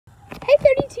Hey,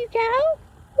 32 cow.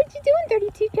 What you doing,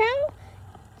 32 cow?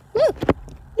 Look,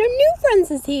 their new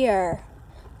friends is here.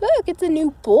 Look, it's a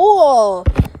new bull.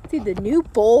 See, the new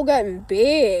bull getting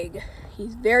big.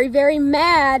 He's very, very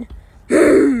mad.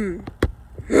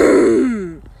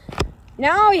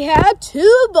 Now we have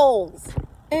 2 bulls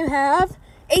and have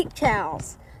 8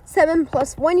 cows. 7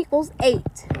 plus 1 equals 8.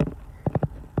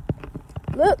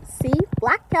 Look, see,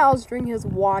 black cows drink his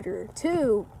water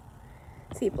too.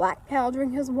 See, black cow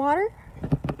drink his water.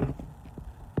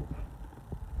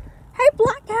 Hey,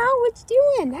 black cow, what you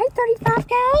doing? Hey, 35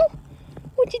 cow,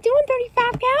 what you doing,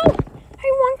 35 cow?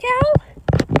 Hey, 1 cow.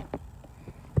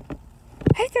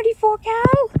 Hey, 34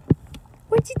 cow,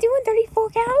 what you doing, 34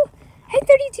 cow? Hey,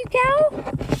 32 cow.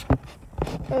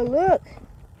 Oh, look.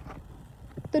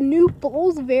 The new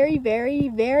bull's very, very,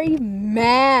 very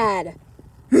mad.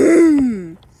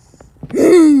 See,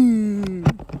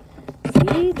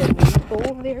 the new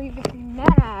bull very, very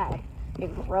mad.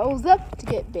 It grows up to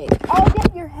get big. I'll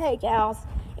get your hay, cows,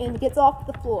 and it gets off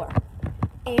the floor.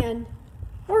 And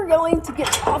we're going to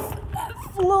get off that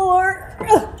floor.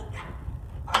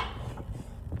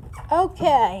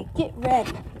 Okay, get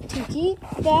ready to eat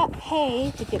that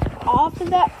hay to get off of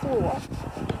that floor.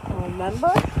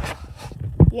 Remember?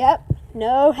 Yep,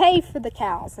 no hay for the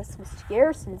cows. That's Mr.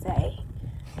 Garrison's hay.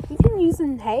 You can use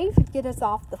some hay to get us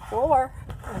off the floor.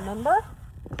 Remember?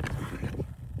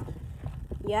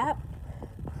 Yep.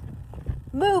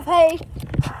 Move, hay.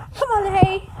 Come on,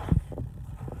 hay.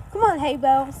 Come on, hay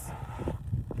bells.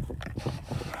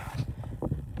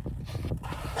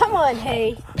 Come on,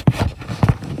 hay.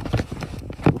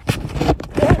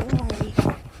 Don't worry.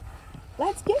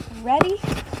 Let's get ready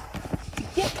to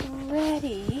get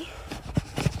ready.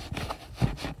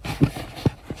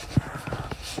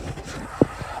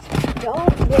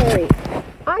 Don't worry.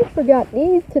 I forgot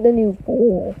these to the new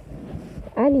bull.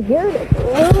 And here to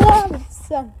love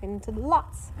something to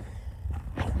lots.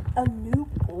 A new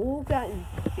bull gotten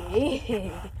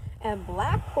big. And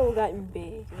black bull gotten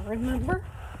big. Remember?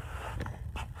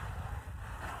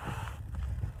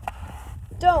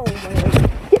 Don't worry.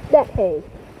 Get that hay.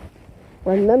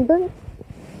 Remember?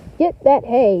 Get that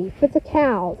hay for the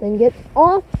cows and get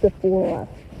off the floor.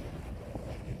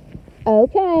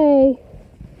 Okay.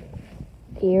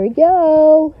 Here we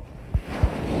go.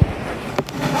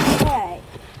 Okay.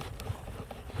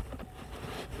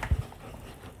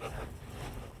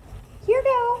 Here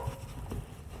go.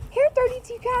 Here,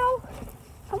 32 cow.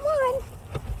 Come on.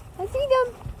 Let's eat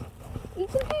them. Eat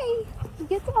some hay. He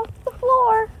gets off the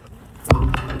floor.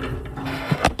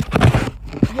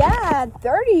 Yeah,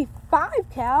 35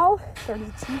 cow.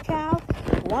 32 cow.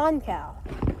 1 cow.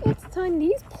 It's time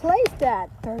these placed that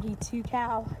 32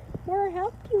 cow. We'll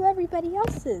help you, everybody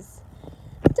else's.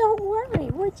 Don't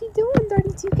worry. What you doing,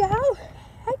 32 cow?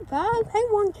 Hey, Bob. Hey,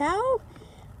 1 cow.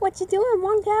 What you doing,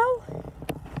 1 cow?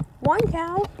 1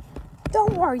 cow.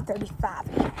 Don't worry, 35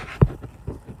 cow.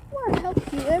 We'll help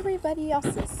you, everybody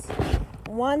else's.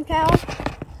 1 cow.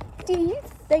 Do you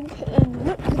think, and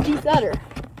look at these udder.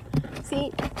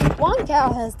 See, 1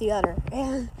 cow has the udder.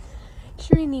 And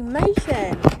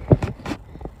Trinimation.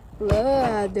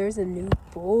 Look, there's a new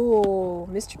bull.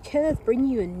 Mr. Kenneth bring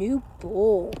you a new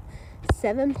bull.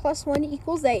 7 plus 1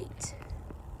 equals 8.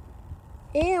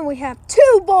 And we have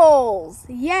 2 bulls.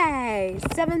 Yay!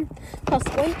 7 plus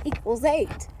 1 equals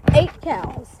 8. 8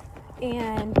 cows.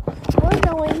 And we're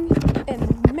going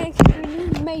and make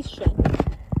Trinimation.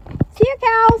 See you,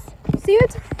 cows. See you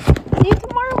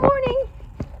tomorrow morning.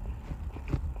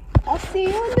 I'll see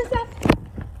you in this afternoon.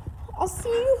 I'll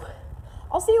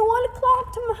see you 1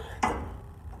 o'clock tomorrow.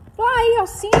 Bye. I'll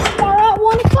see you tomorrow at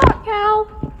 1 o'clock, cow.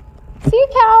 See you,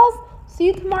 cows. See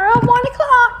you tomorrow at 1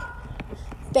 o'clock.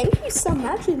 Thank you so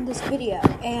much in this video.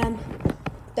 And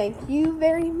thank you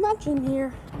very much in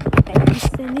here. Thank you for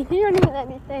sending here and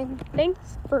anything.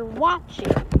 Thanks for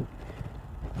watching.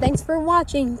 Thanks for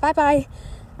watching. Bye-bye.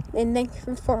 And thank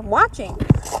you for watching.